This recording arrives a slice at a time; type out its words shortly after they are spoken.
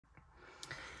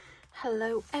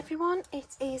Hello everyone, it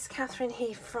is Catherine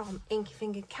here from Inky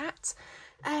Fingered Cat.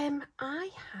 I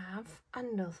have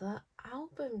another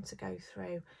album to go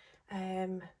through. I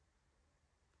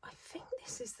think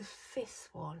this is the 5th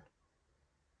one,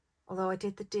 although I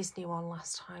did the Disney one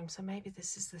last time, so maybe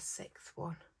this is the 6th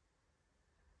one.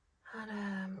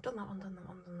 And done that one.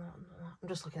 I'm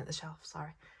just looking at the shelf,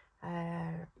 sorry.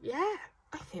 Yeah,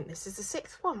 I think this is the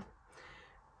 6th one.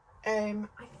 I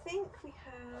think we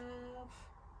have...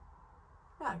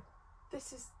 No,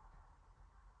 this is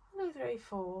 1, 2, 3,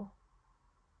 4.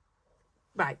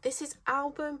 Right, this is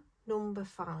album number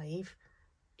 5,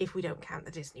 if we don't count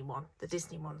the Disney one. The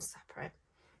Disney one's separate.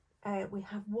 We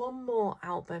have one more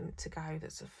album to go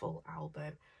that's a full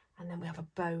album, and then we have a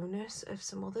bonus of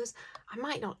some others. I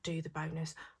might not do the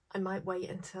bonus. I might wait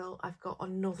until I've got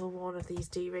another one of these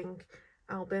D-Ring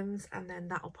albums, and then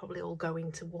that'll probably all go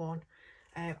into one.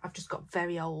 I've just got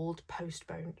very old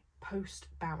post-bound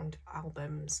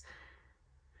albums.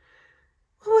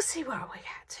 We'll see where we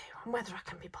get to and whether I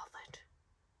can be bothered.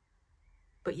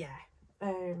 But yeah,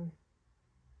 I know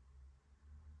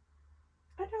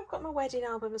I've got my wedding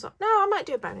album as well. No, I might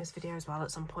do a bonus video as well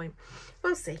at some point.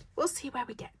 We'll see where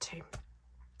we get to.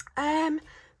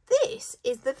 This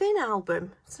is the Vin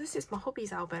album, so this is my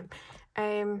hubby's album.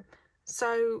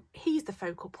 So he's the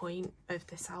focal point of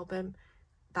this album.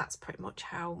 That's pretty much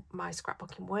how my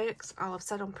scrapbooking works. I'll have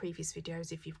said on previous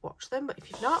videos if you've watched them, but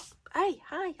if you've not, hey,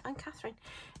 hi, I'm Catherine.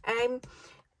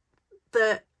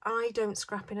 That I don't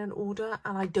scrap in an order,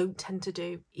 and I don't tend to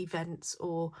do events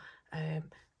or an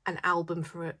album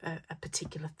for a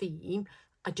particular theme.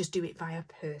 I just do it via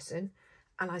person,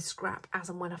 and I scrap as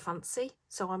and when I fancy.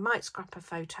 So I might scrap a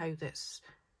photo that's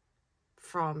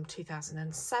from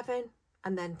 2007,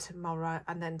 and then tomorrow,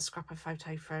 and then scrap a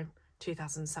photo from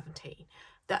 2017.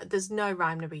 There's no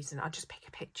rhyme, no reason. I just pick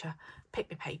a picture,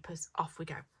 pick my papers, off we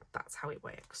go. That's how it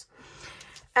works.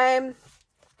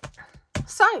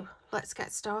 So let's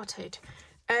get started.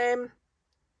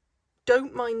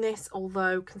 Don't mind this,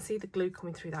 although can see the glue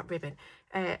coming through that ribbon,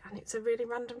 and it's a really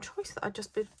random choice that I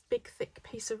just big thick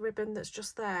piece of ribbon that's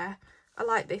just there. I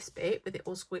like this bit with it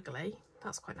all squiggly.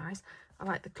 That's quite nice. I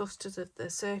like the clusters of the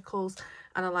circles,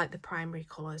 and I like the primary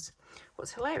colours.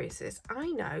 What's hilarious is I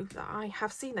know that I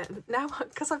have seen it now,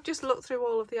 because I've just looked through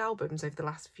all of the albums over the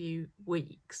last few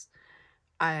weeks.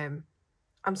 I'm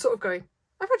sort of going,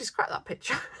 I've already scrapped that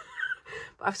picture.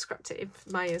 But I've scrapped it in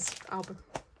Maya's album,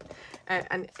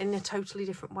 and in a totally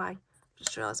different way.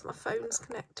 Just realised my phone's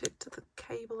connected to the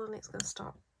cable and it's going to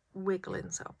start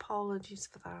wiggling, so apologies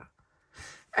for that.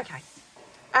 Okay.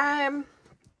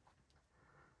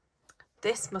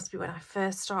 This must be when I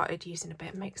first started using a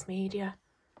bit of mixed media.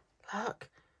 Look,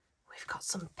 we've got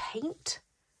some paint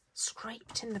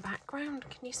scraped in the background.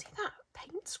 Can you see that?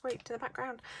 Paint scraped in the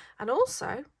background. And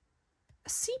also a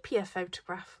sepia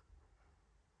photograph.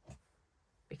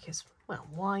 Because, well,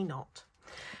 why not?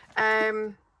 I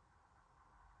mean,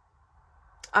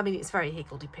 it's very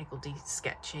higgledy-piggledy,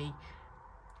 sketchy.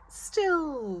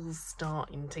 Still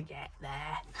starting to get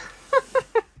there.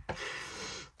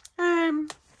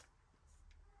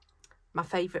 My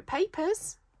favourite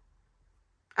papers,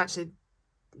 actually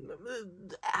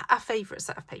a favourite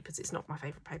set of papers, it's not my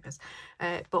favourite papers,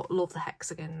 but love the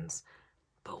hexagons,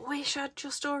 but wish I'd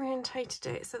just orientated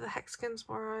it so the hexagons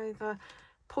were either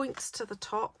points to the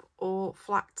top or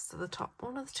flats to the top,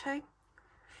 one of the two.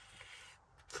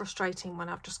 Frustrating when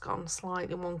I've just gone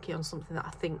slightly wonky on something that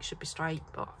I think should be straight,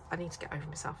 but I need to get over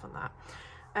myself on that.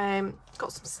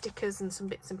 Got some stickers and some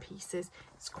bits and pieces.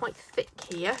 It's quite thick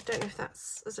here. Don't know if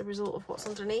that's as a result of what's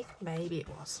underneath. Maybe it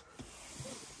was.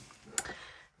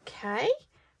 Okay.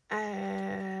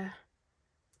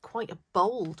 Quite a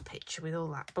bold picture with all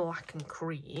that black and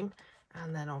cream,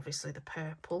 and then obviously the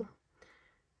purple,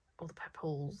 or the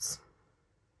purples.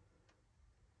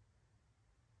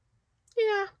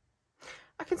 Yeah,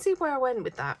 I can see where I went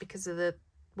with that because of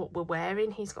what we're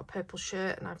wearing. He's got a purple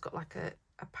shirt and I've got like a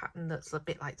pattern that's a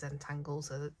bit like Zentangle,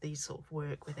 so that these sort of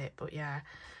work with it. But yeah,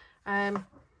 I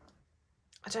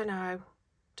don't know,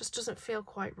 just doesn't feel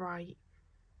quite right.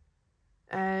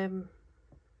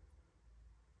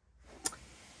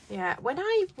 Yeah, when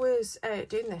I was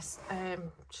doing this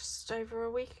just over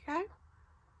a week ago,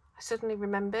 I suddenly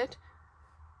remembered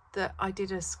that I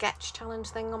did a sketch challenge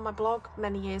thing on my blog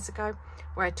many years ago,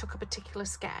 where I took a particular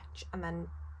sketch and then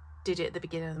did it at the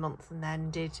beginning of the month, and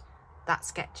then did that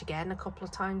sketch again a couple of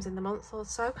times in the month or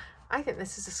so. I think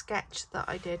this is a sketch that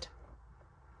I did,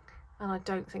 and I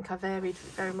don't think I varied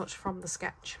very much from the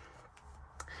sketch.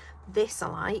 This I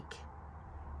like,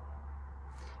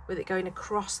 with it going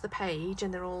across the page,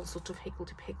 and they're all sort of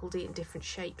higgledy-piggledy in different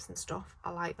shapes and stuff.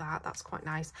 I like that. That's quite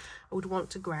nice. I would want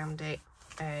to ground it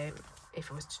if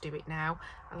I was to do it now.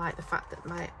 I like the fact that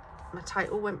my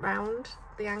title went round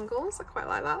the angles. I quite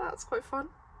like that. That's quite fun.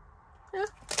 Yeah,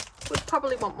 would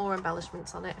probably want more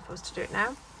embellishments on it if I was to do it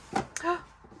now.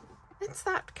 It's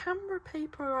that camera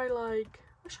paper I like.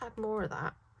 Wish I had more of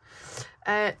that.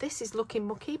 This is looking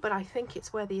mucky, but I think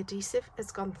it's where the adhesive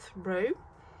has gone through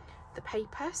the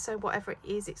paper. So whatever it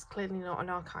is, it's clearly not an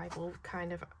archival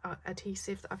kind of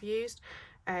adhesive that I've used.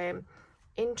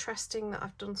 Interesting that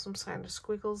I've done some kind of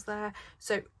squiggles there.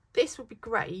 So this would be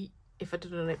great if I'd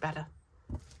have done it better.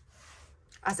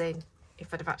 As in,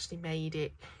 if I'd have actually made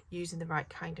it using the right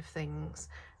kind of things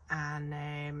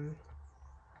and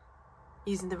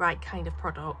using the right kind of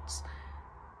products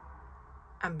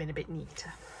and been a bit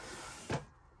neater.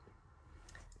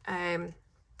 I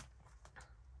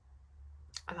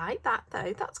like that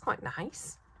though, that's quite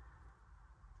nice.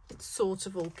 It's sort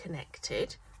of all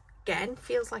connected. Again,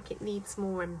 feels like it needs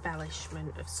more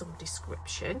embellishment of some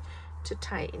description to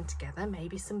tie it in together,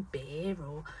 maybe some beer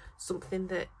or something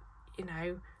that, you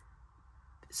know.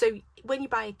 So when you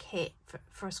buy a kit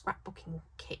for a scrapbooking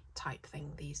kit type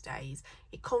thing these days,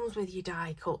 it comes with your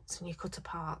die cuts and your cutter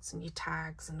parts and your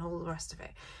tags and all the rest of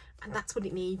it, and that's what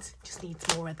it needs. It just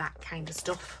needs more of that kind of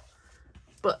stuff,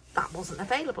 but that wasn't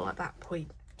available at that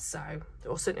point, so,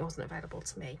 or certainly wasn't available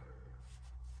to me.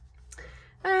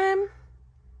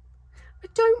 I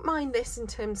don't mind this in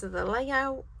terms of the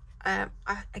layout.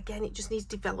 Again, it just needs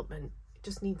development. It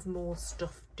just needs more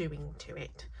stuff doing to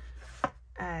it.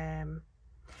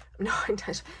 No,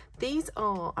 these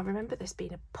are, I remember this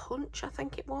being a punch, I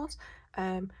think it was,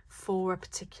 for a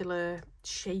particular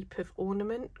shape of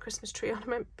ornament, Christmas tree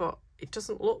ornament, but it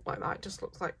doesn't look like that. It just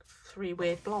looks like 3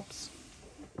 weird blobs.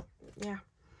 Yeah.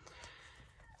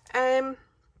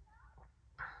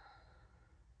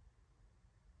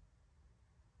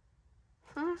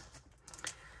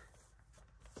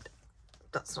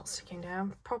 That's not sticking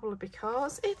down, probably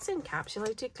because it's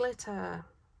encapsulated glitter.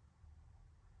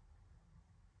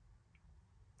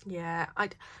 Yeah,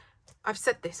 I've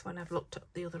said this when I've looked at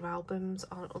the other albums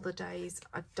on other days.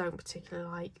 I don't particularly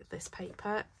like this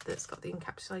paper that's got the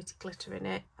encapsulated glitter in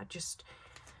it.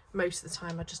 Most of the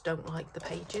time I just don't like the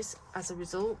pages as a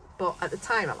result, but at the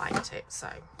time I liked it, so.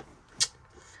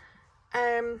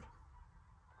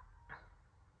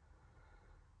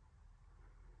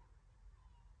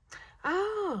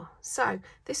 Oh, so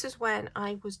this was when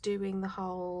I was doing the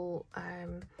whole,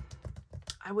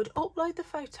 I would upload the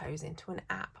photos into an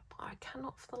app, but I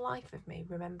cannot for the life of me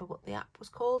remember what the app was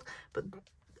called, but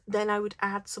then I would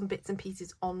add some bits and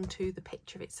pieces onto the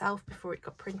picture itself before it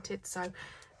got printed. So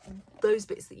those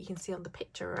bits that you can see on the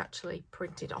picture are actually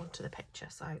printed onto the picture,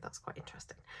 so that's quite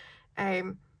interesting.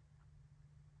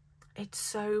 It's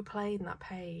so plain, that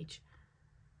page.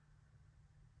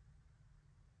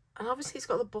 And obviously it's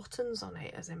got the buttons on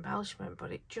it as embellishment,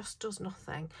 but it just does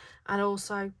nothing. And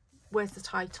also, where's the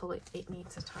title? It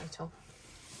needs a title.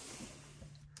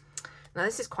 Now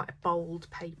this is quite a bold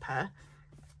paper.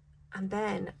 And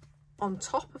then on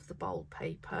top of the bold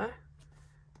paper,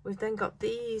 we've then got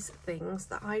these things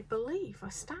that I believe are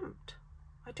stamped.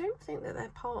 I don't think that they're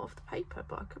part of the paper,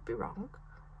 but I could be wrong.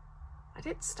 I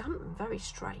did stamp them very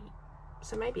straight.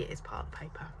 So maybe it is part of the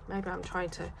paper. Maybe I'm trying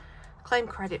to claim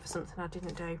credit for something I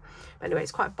didn't do. But anyway,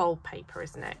 it's quite bold paper,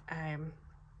 isn't it?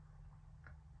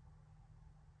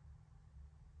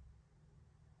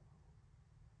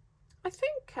 I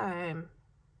think,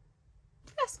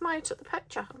 yes, Maya took the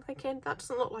picture. I'm thinking, that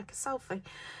doesn't look like a selfie.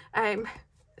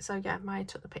 So yeah, Maya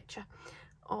took the picture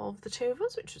of the two of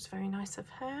us, which was very nice of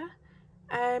her.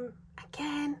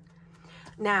 Again,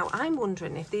 now I'm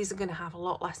wondering if these are going to have a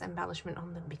lot less embellishment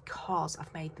on them because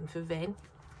I've made them for Vin.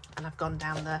 And I've gone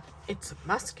down the, it's a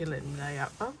masculine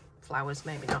layout. Oh, flowers,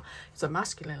 maybe not. It's a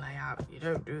masculine layout. You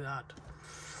don't do that.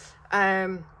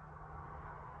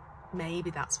 Maybe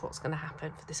that's what's going to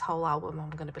happen for this whole album. I'm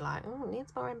going to be like, oh, it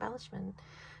needs more embellishment.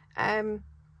 I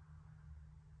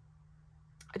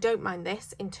don't mind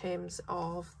this in terms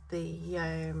of the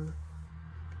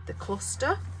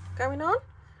cluster going on.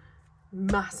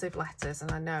 Massive letters,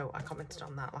 and I know I commented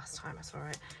on that last time I saw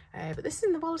it. But this is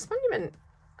in the Wallace Monument.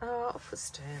 Oh, for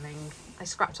Sterling. I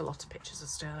scrapped a lot of pictures of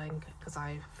Sterling because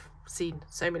I've seen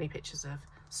so many pictures of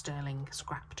Sterling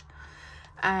scrapped.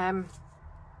 I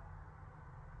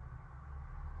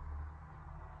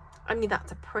mean,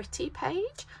 that's a pretty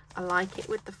page. I like it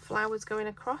with the flowers going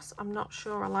across. I'm not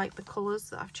sure I like the colours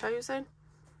that I've chosen.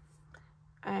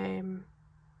 And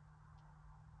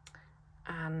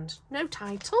no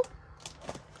title.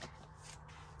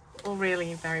 or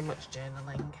really very much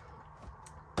journaling.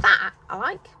 That I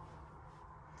like.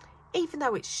 Even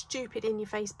though it's stupid in your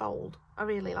face bold, I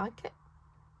really like it.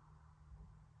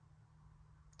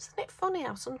 Isn't it funny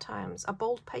how sometimes a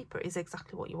bold paper is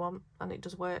exactly what you want and it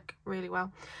does work really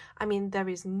well? I mean, there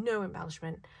is no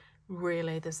embellishment,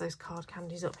 really. There's those card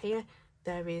candies up here.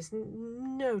 There is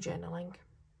no journaling.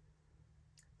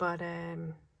 But,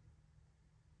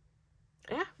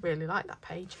 yeah, really like that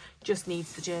page. Just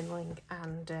needs the journaling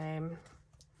and,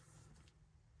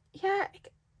 yeah,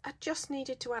 I just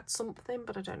needed to add something,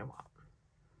 but I don't know what.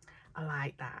 I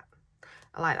like that.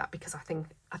 I like that because I think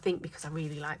because I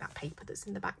really like that paper that's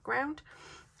in the background,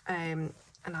 and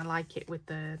I like it with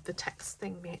the text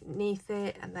thing beneath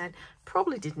it, and then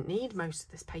probably didn't need most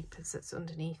of this paper that's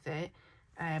underneath it.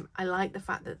 I like the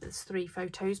fact that there's 3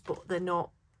 photos, but they're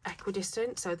not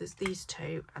equidistant, so there's these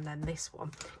 2 and then this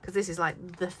one, because this is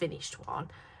like the finished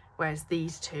one, whereas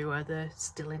these 2 are the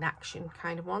still in action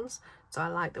kind of ones. So I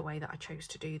like the way that I chose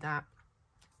to do that.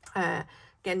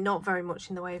 Again, not very much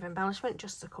in the way of embellishment,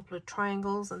 just a couple of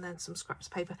triangles and then some scraps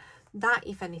of paper. That,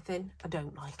 if anything, I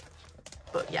don't like.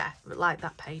 But yeah, I like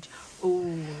that page. Oh,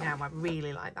 now I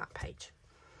really like that page.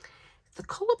 The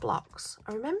colour blocks,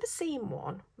 I remember seeing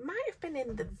one, might have been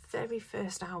in the very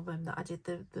first album that I did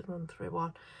the run through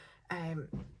on. And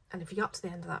if you got to the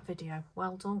end of that video,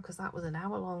 well done, because that was an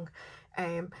hour long.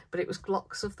 But it was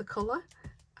blocks of the colour.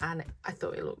 And I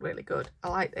thought it looked really good. I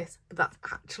like this, but that's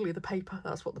actually the paper.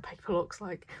 That's what the paper looks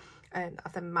like. And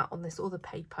I've then matte on this other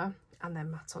paper and then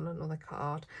matte on another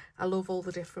card. I love all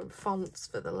the different fonts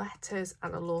for the letters,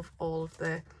 and I love all of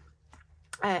the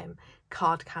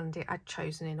card candy I'd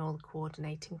chosen in all the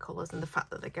coordinating colours, and the fact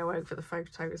that they go over the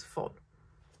photo is fun.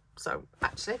 So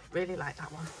actually, really like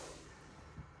that one.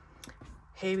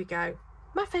 Here we go.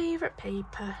 My favourite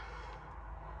paper.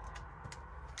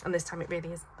 And this time it really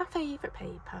is my favourite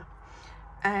paper.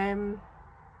 I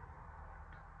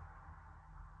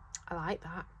like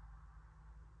that.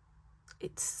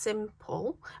 It's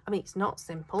simple. I mean, it's not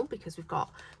simple because we've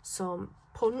got some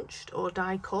punched or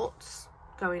die cuts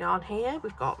going on here.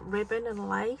 We've got ribbon and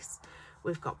lace.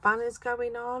 We've got banners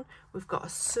going on. We've got a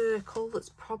circle that's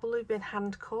probably been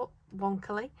hand cut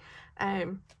wonkily.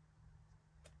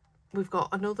 We've got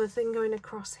another thing going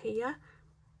across here.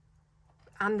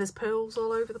 And there's pearls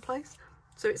all over the place.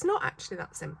 So it's not actually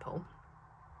that simple,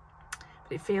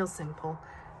 but it feels simple.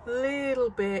 Little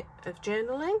bit of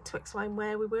journaling to explain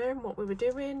where we were and what we were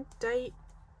doing, date,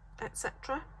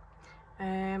 etc.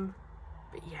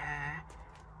 But yeah,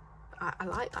 I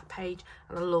like that page,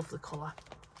 and I love the colour.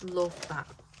 Love that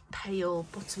pale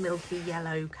buttermilky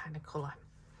yellow kind of colour.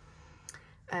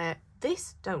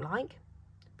 This don't like,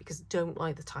 because I don't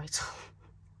like the title.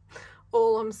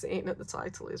 All I'm seeing at the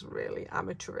title is really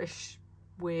amateurish,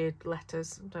 weird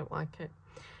letters. I don't like it.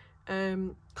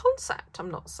 Concept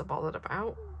I'm not so bothered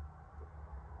about.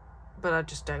 But I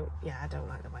just don't, yeah, I don't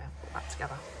like the way I put that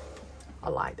together. I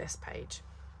like this page.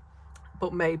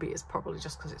 But maybe it's probably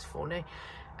just because it's funny.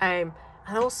 And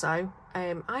also,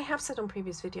 I have said on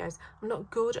previous videos, I'm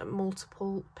not good at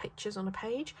multiple pictures on a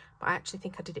page, but I actually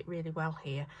think I did it really well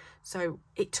here. So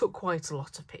it took quite a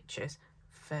lot of pictures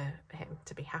for him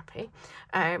to be happy,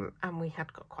 and we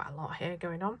had got quite a lot here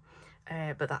going on,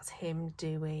 but that's him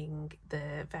doing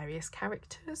the various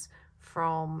characters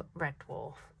from Red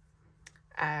Dwarf.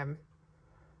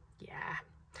 Yeah,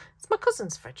 it's my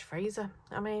cousin's fridge freezer.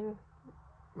 I mean,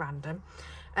 random,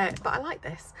 but I like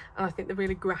this, and I think the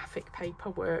really graphic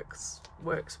paper works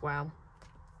well.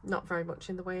 Not very much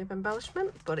in the way of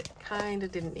embellishment, but it kind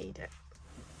of didn't need it.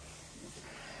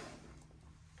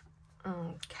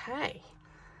 Okay.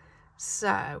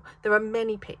 So there are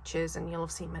many pictures, and you'll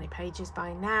have seen many pages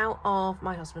by now, of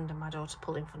my husband and my daughter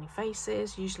pulling funny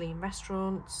faces, usually in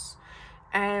restaurants.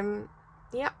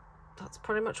 Yeah, that's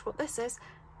pretty much what this is.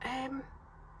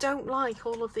 Don't like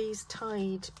all of these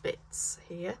tied bits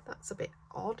here. That's a bit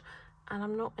odd, and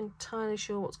I'm not entirely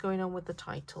sure what's going on with the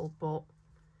title, but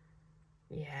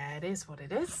yeah, it is what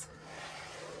it is.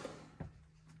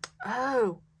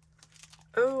 Oh,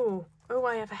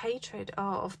 I have a hatred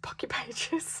of pocket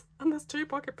pages, and there's 2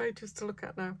 pocket pages to look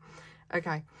at now.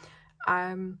 Okay,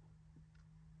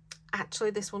 actually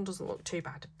this one doesn't look too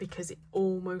bad because it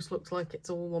almost looks like it's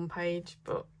all one page,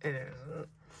 but it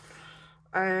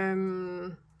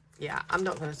isn't. Yeah, I'm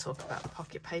not going to talk about the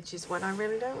pocket pages when I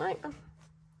really don't like them.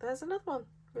 There's another one,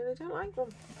 really don't like them.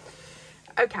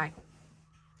 Okay,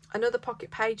 another pocket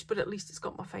page, but at least it's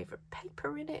got my favourite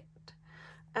paper in it.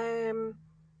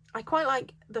 I quite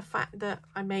like the fact that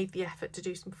I made the effort to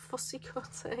do some fussy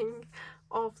cutting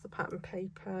of the pattern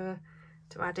paper.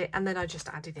 to add it, and then I just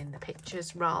added in the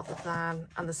pictures rather than,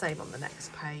 and the same on the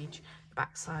next page, the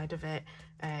back side of it.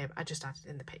 I just added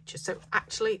in the pictures, so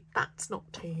actually that's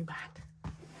not too bad.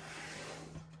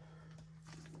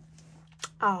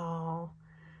 Oh,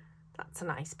 that's a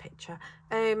nice picture.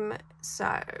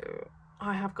 So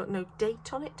I have got no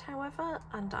date on it, however,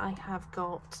 and I have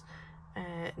got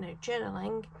no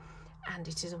journaling, and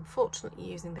it is unfortunately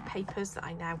using the papers that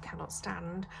I now cannot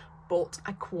stand, but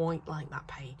I quite like that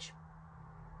page.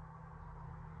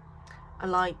 I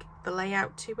like the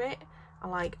layout to it. I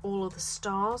like all of the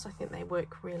stars. I think they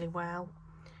work really well.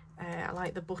 I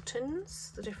like the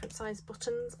buttons, the different size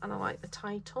buttons, and I like the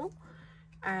title.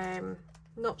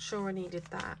 Not sure I needed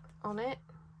that on it.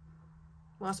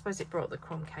 Well, I suppose it brought the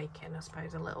crumb cake in, I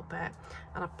suppose, a little bit.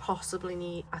 And I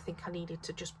think I needed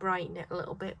to just brighten it a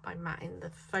little bit by matting the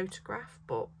photograph.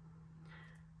 But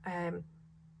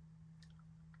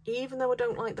even though I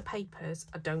don't like the papers,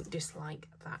 I don't dislike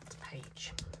that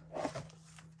page.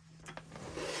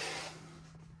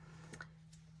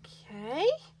 Okay.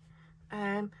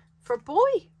 For a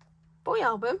boy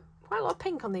album, quite a lot of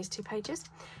pink on these 2 pages.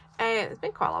 There's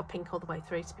been quite a lot of pink all the way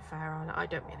through, to be fair, and I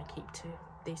don't really keep to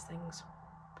these things.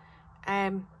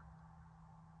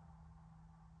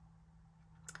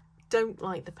 Don't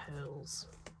like the pearls.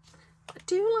 I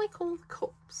do like all the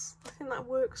cups. I think that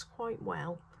works quite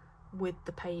well with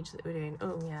the page that we're doing.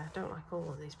 Oh yeah, I don't like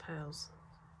all of these pearls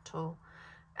at all.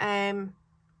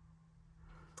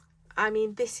 I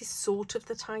mean, this is sort of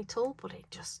the title, but it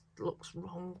just looks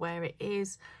wrong where it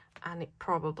is, and it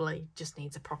probably just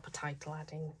needs a proper title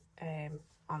adding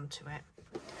onto it.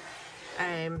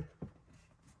 And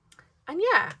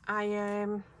yeah, I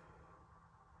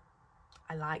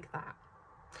like that.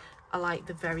 I like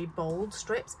the very bold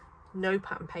strips. No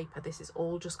pattern paper. This is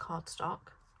all just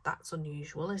cardstock. That's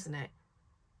unusual, isn't it?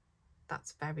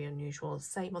 That's very unusual.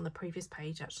 Same on the previous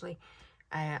page, actually.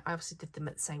 I obviously did them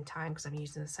at the same time because I'm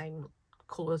using the same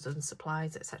colours and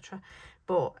supplies, etc.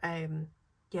 But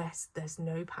yes, there's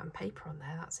no pattern paper on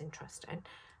there. That's interesting.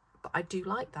 But I do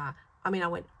like that. I mean, I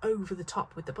went over the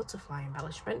top with the butterfly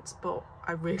embellishments, but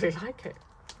I really like it.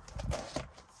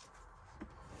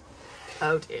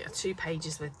 Oh dear, 2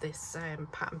 pages with this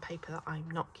pattern paper that I'm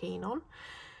not keen on.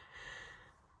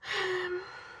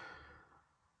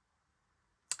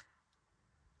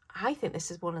 I think this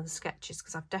is one of the sketches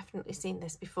because I've definitely seen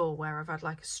this before where I've had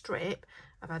like a strip,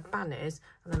 I've had banners,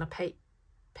 and then a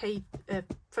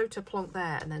photo plonk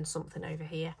there and then something over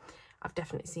here. I've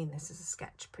definitely seen this as a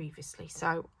sketch previously,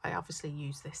 so I obviously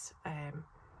use this.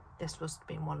 This must have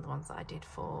been one of the ones that I did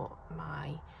for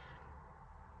my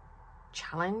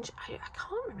challenge. I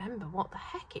can't remember what the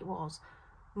heck it was.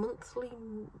 Monthly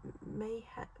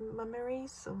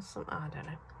memories or something, I don't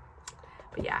know.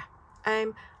 But yeah,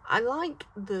 I like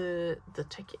the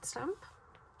ticket stamp.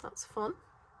 That's fun.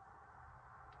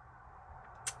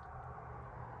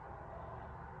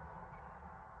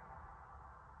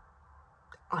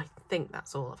 I think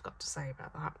that's all I've got to say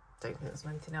about that. Don't think there's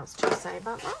anything else to say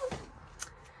about that.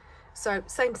 So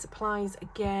same supplies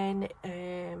again,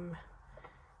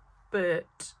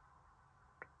 but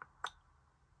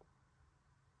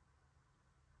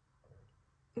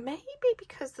maybe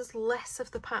because there's less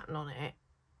of the pattern on it,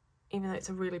 even though it's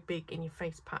a really big in your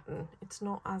face pattern, it's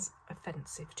not as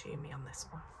offensive to me on this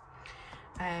one.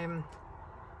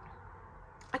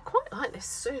 I quite like this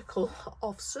circle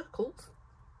of circles.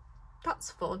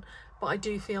 That's fun, but I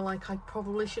do feel like I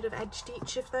probably should have edged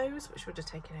each of those, which would have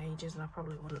taken ages and I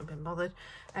probably wouldn't have been bothered,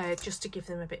 just to give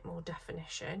them a bit more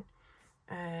definition.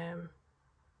 Yeah,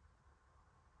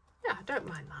 I don't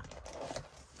mind that.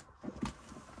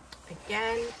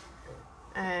 Again,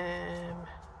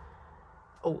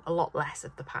 oh, a lot less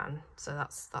of the pan, so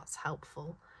that's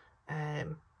helpful,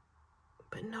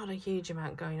 but not a huge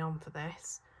amount going on for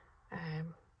this.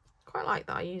 Quite like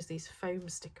that I use these foam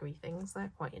stickery things,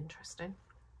 they're quite interesting.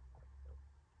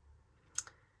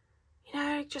 You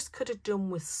know, just could have done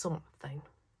with something.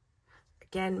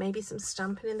 Again, maybe some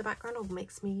stamping in the background or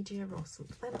mixed media or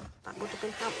something, that would have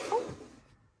been helpful.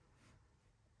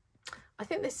 I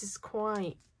think this is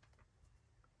quite,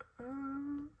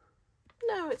 no,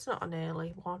 it's not an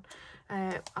early one.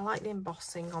 I like the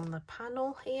embossing on the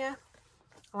panel here.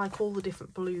 I like all the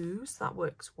different blues, that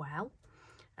works well.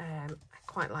 I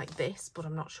quite like this, but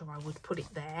I'm not sure I would put it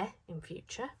there in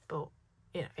future, but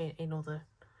you know, in other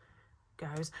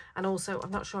goes. And also, I'm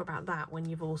not sure about that when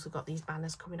you've also got these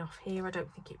banners coming off here. I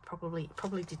don't think it probably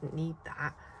didn't need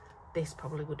that. This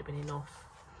probably would have been enough.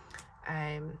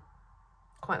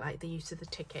 Quite like the use of the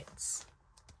tickets.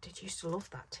 Did used to love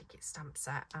that ticket stamp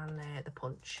set and the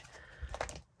punch.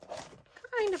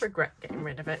 Kind of regret getting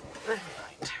rid of it. Never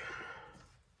mind.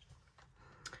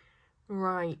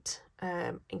 Right,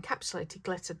 encapsulated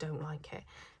glitter, don't like it.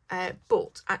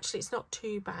 But actually it's not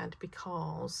too bad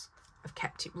because I've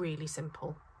kept it really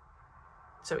simple.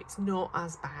 So it's not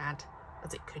as bad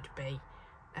as it could be.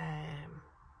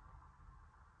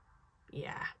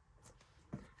 Yeah.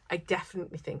 I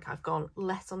definitely think I've gone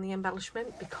less on the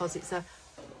embellishment because it's a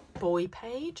boy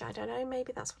page. I don't know,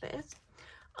 maybe that's what it is.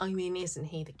 I mean, isn't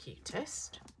he the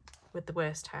cutest with the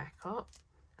worst haircut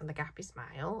and the gappy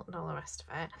smile and all the rest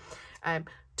of it?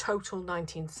 Total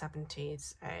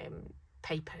 1970s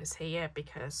papers here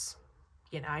because,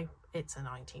 you know, it's a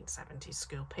 1970s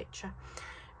school picture.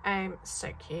 So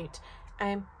cute.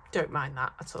 Don't mind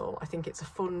that at all. I think it's a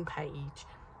fun page.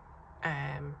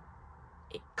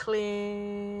 It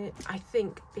clear. I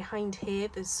think behind here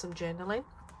there's some journaling.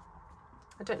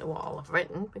 I don't know what I'll have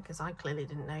written because I clearly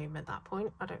didn't know him at that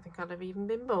point. I don't think I'd have even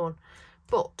been born.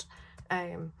 But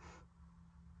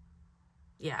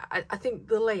yeah, I think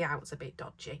the layout's a bit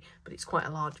dodgy, but it's quite a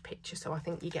large picture, so I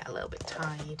think you get a little bit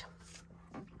tired.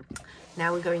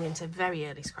 Now we're going into very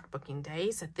early scrapbooking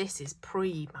days. So this is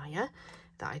pre-Maya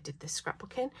that I did this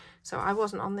scrapbooking. So I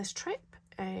wasn't on this trip,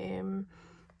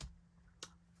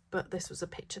 but this was a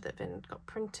picture that Vin got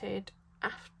printed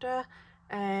after.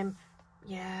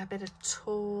 Yeah, a bit of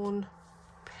torn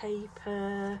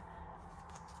paper,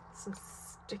 some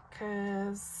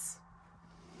stickers.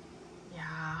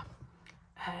 Yeah.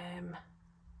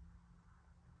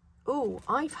 Oh,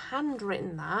 I've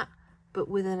handwritten that, but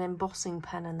with an embossing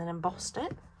pen and then embossed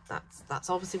it. That's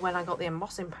obviously when I got the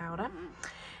embossing powder.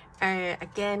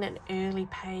 Again, an early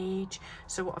page.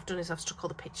 So what I've done is I've stuck all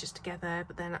the pictures together,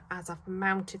 but then as I've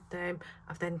mounted them,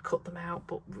 I've then cut them out,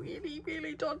 but really,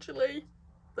 really dodgily.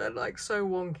 They're like so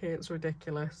wonky, it's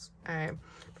ridiculous. I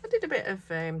did a bit of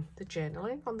the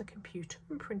journaling on the computer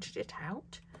and printed it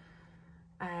out.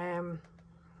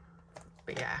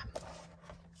 But yeah.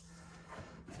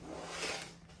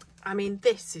 I mean,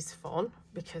 this is fun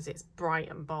because it's bright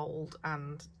and bold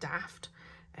and daft.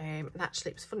 And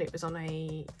actually, it was funny, it was on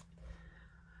a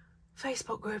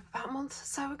Facebook group about a month or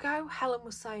so ago. Helen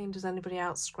was saying, does anybody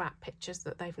else scrap pictures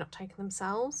that they've not taken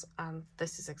themselves? And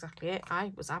this is exactly it.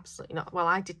 I was absolutely not, well,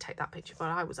 I did take that picture, but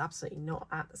I was absolutely not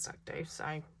at the stag do,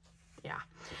 so yeah.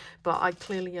 But I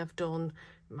clearly have done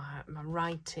my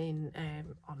writing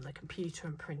on the computer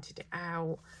and printed it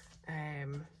out.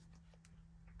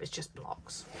 It's just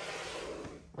blocks.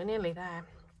 We're nearly there.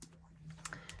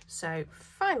 So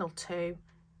final two.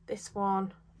 This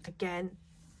one, again,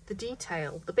 the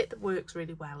detail, the bit that works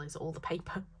really well is all the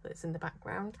paper that's in the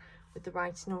background with the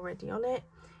writing already on it.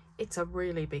 It's a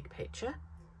really big picture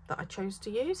that I chose to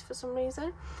use for some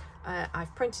reason.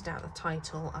 I've printed out the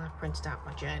title and I've printed out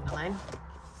my journaling.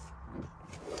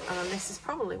 And this is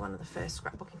probably one of the first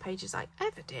scrapbooking pages I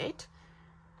ever did.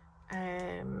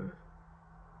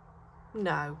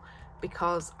 No,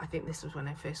 because I think this was when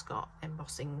I first got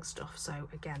embossing stuff. So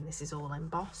again, this is all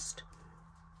embossed.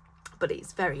 But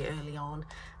it's very early on.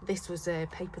 This was a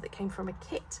paper that came from a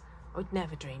kit. I would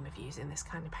never dream of using this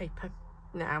kind of paper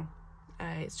now.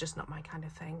 It's just not my kind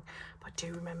of thing. But I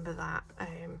do remember that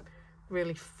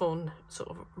really fun sort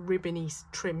of ribbony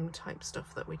trim type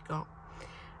stuff that we'd got.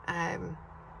 And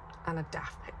a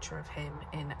daft picture of him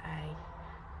in a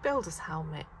builder's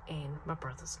helmet in my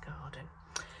brother's garden.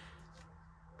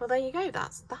 Well, there you go.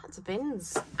 That's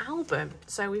Vin's album.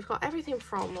 So we've got everything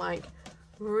from like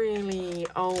really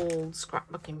old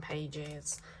scrapbooking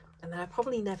pages, and then I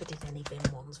probably never did any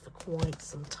Vin ones for quite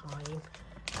some time.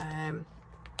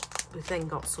 We've then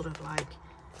got sort of like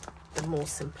the more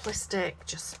simplistic,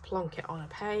 just plonk it on a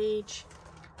page.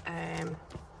 I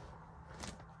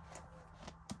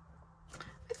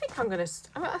think I'm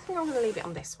gonna leave it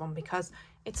on this one because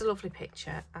it's a lovely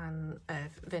picture and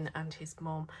of Vin and his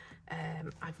mum.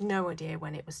 I've no idea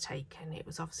when it was taken. It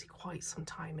was obviously quite some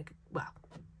time ago. Well,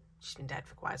 she's been dead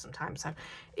for quite some time, so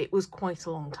it was quite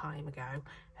a long time ago.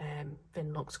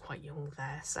 Vin looks quite young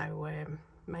there, so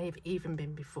may have even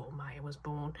been before Maya was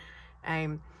born.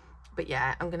 But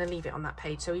yeah, I'm going to leave it on that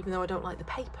page. So even though I don't like the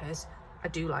papers, I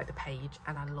do like the page,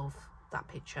 and I love that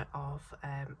picture of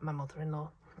my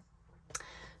mother-in-law.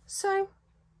 So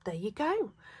there you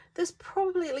go. There's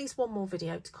probably at least one more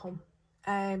video to come.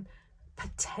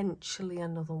 Potentially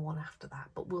another one after that,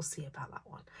 but we'll see about that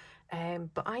one.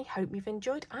 But I hope you've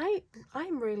enjoyed.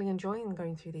 I'm really enjoying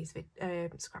going through these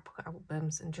scrapbook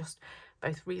albums and just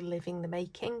both reliving the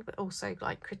making, but also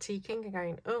like critiquing and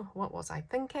going, oh, what was I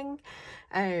thinking?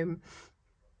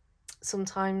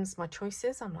 Sometimes my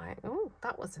choices, I'm like, oh,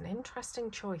 that was an interesting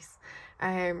choice.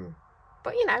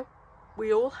 But you know,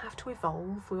 we all have to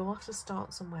evolve, we all have to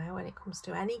start somewhere when it comes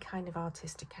to any kind of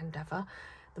artistic endeavour.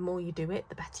 The more you do it,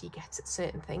 the better you get at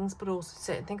certain things, but also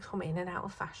certain things come in and out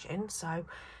of fashion. So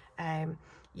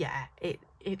yeah,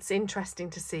 it's interesting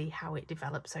to see how it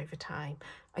develops over time.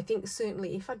 I think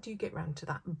certainly if I do get round to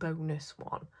that bonus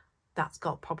one, that's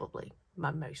got probably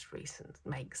my most recent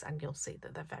makes, and you'll see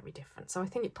that they're very different. So I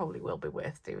think it probably will be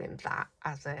worth doing that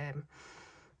as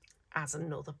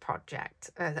another project,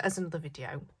 as another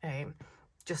video,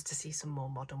 just to see some more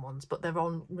modern ones. But they're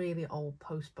on really old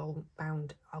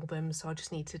post-bound albums, so I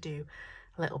just need to do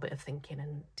a little bit of thinking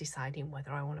and deciding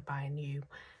whether I want to buy a new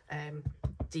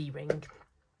D-ring,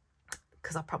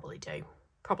 because I probably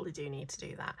do need to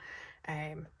do that,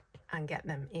 and get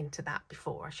them into that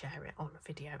before I share it on a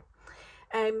video.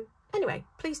 Anyway,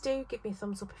 please do give me a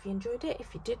thumbs up if you enjoyed it.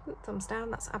 If you didn't, thumbs down,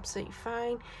 that's absolutely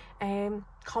fine.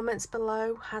 Comments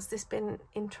below, has this been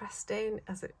interesting?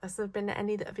 Has there been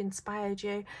any that have inspired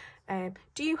you?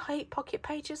 Do you hate pocket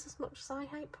pages as much as I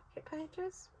hate pocket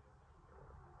pages?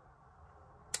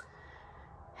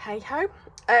 Hey ho.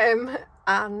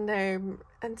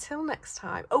 Until next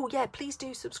time. Oh yeah, please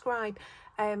do subscribe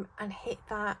and hit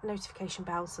that notification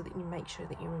bell so that you make sure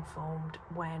that you're informed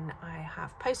when I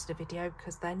have posted a video,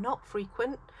 because they're not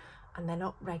frequent and they're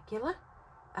not regular.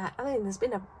 I mean, there's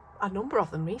been a number of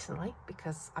them recently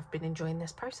because I've been enjoying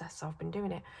this process, so I've been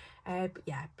doing it. But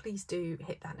yeah, please do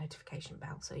hit that notification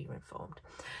bell so you're informed.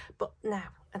 But now,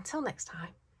 until next time,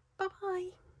 bye bye.